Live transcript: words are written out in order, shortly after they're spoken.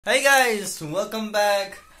Hey guys, welcome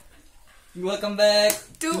back to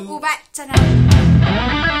Obed channel.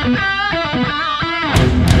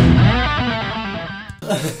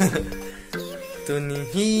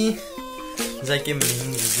 Tunihi Jaikim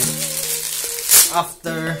Baite.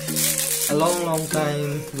 After a long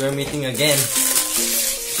time, we're meeting again.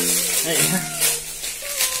 Hey,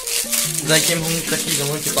 Jaikim hong chaki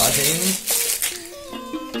gamon ki pa hai.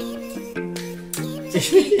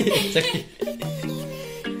 Chaki.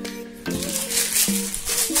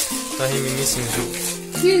 Tahi mimi singju.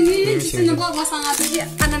 Mimi singju ko basang atu ji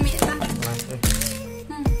anami ta.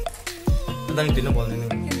 Adang pino bolne ni.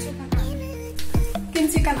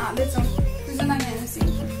 Kimchi kan ade chong. Tu jana ne si.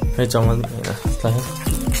 Hey chong an na. Tahi.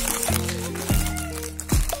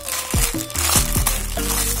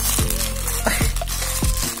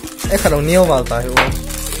 Eh khadong niyo wal tahi wo.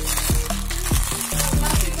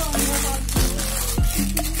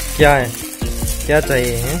 क्या है क्या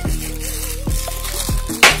चाहिए हैं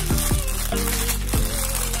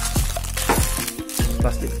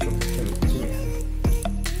plastic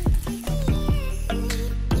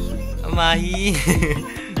mahi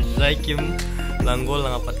Jaikim langol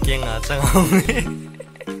lang apat kaya nga changam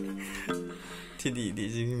tidi di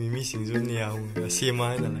jing mimi singju niya hu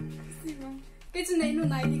sima na la Kichu nei nu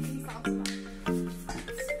nai di kin sa ba.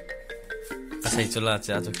 asai chula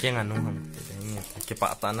cha to kaya nga no ham ke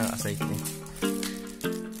pa ta na asai te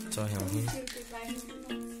cho hiao hi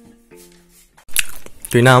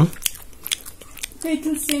tui nam Hey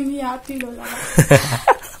tu sim ya ti lo la.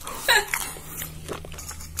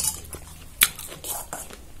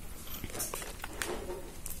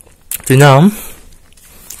 tui nam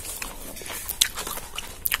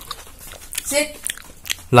Sit.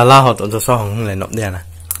 la la hot on so hong le nop dia na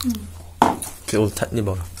ke ul that ni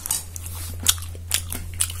bo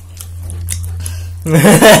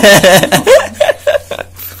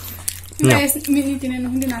Guys, mini tin no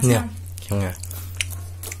hindi nasa. Kaya nga.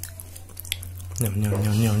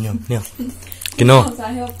 Nyam. Kino? Sa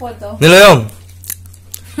hiyo po to. Niloyong!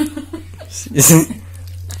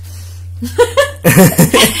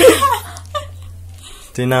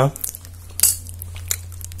 Ito na.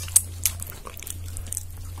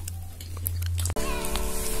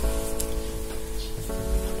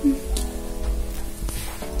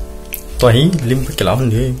 Tuhi, lim pa kilaw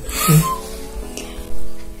hindi.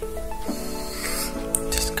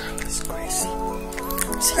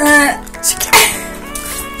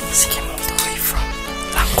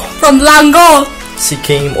 From langol. She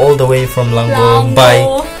came all the way from Langol by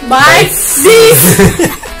this.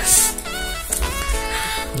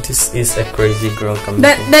 This is a crazy girl coming.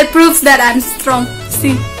 That proves that I'm strong.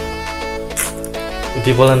 See.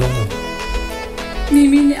 Di bola no.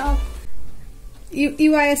 Mimi ne up.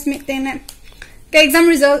 EYS meeting ne. Ke exam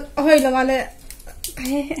result hoy la wale.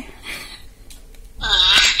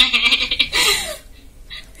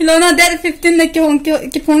 Hello, no, that 15 na ke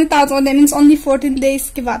phone ta so that means only 14 days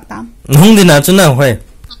ke baad ta. Hong din na chuna hoy.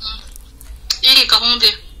 Ye ka hong de.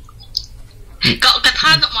 Ka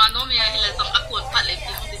tha no ma no me ya hela song akon phat le pi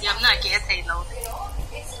hong de yam na ke sai lo.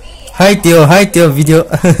 Hi Teo video.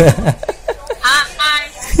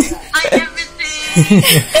 Hi everything.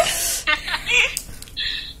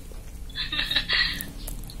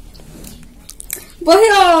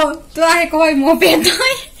 Boyo, tu ai koi mo pe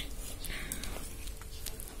toi.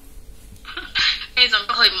 Ai song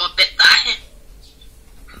ko hoi mo pe ta he.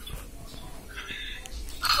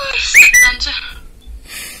 Nan cha.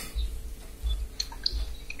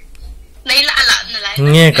 Nei la na lai.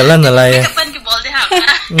 Nghe cả lần là lại. Ka pan ki bol de ha.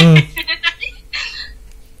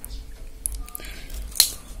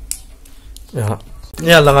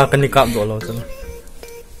 Ya lah akan nikap dulu sana.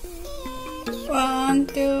 1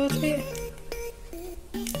 2 3.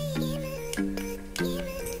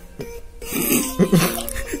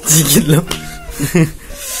 Sikit lah.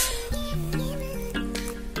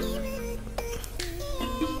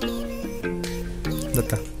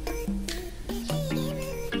 Datang.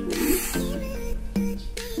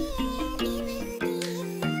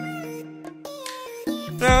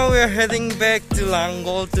 Now we're heading back to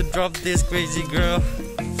Langol to drop this crazy girl.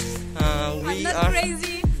 We I'm not are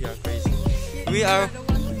crazy. Yeah, crazy. We are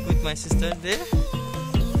with my sister there.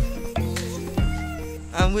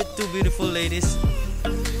 I'm with two beautiful ladies.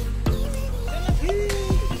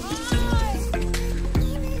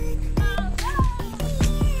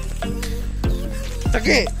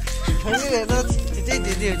 Okay. Hey, that's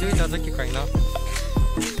did you do that cái nào?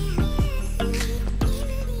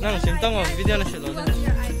 Nang xem tông vào video này sẽ lo. What's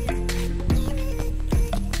your idea?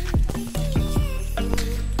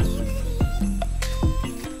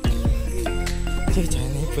 Chơi trái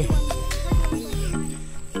này.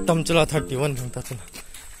 Tam chula 31 thang ta chula.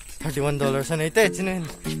 $31 sa naite chinen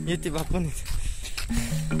YouTube apun.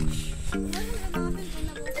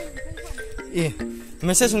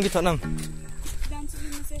 Message ung githa nam.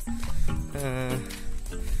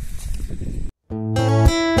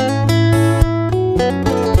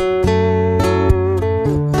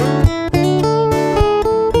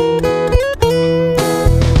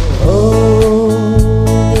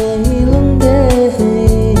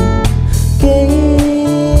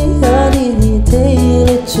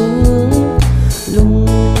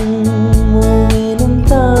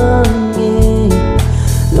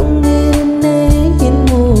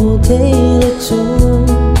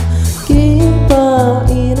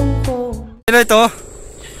 Ito.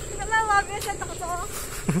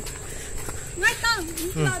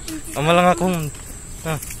 Ama lang akong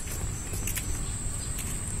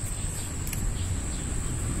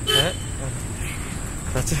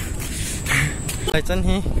That's it. Lại chân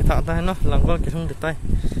hi, cái thạo tay nó làm con cái không được tay.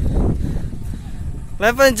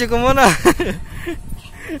 Lại bên chỉ có muốn à?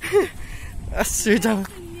 Suy chăng.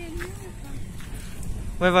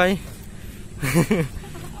 Bye bye.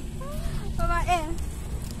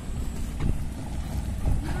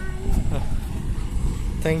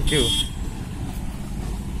 Thank you.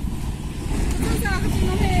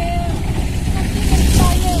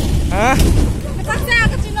 Hả?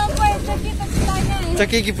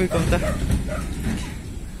 Jaikim ki pui komta.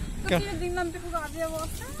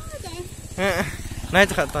 Nai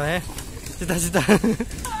chak ta hai. Sita.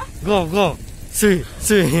 Go. Sui.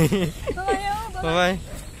 Bye.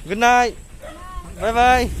 Good night.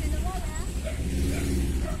 Bye.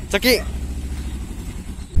 Jaikim.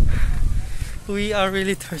 We are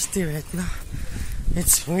really thirsty right now.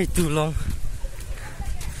 It's way too long.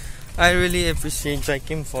 I really appreciate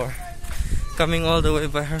Jaikim for coming all the way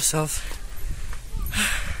by herself.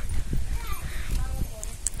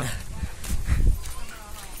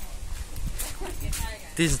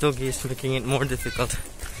 This doggy is making it more difficult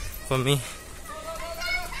for me.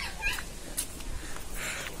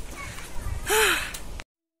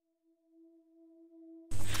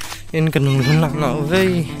 In kanung nak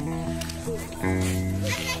way.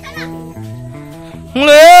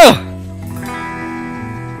 Hello!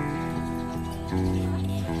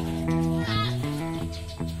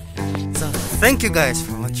 So, thank you guys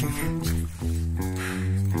for watching.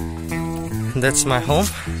 That's my home.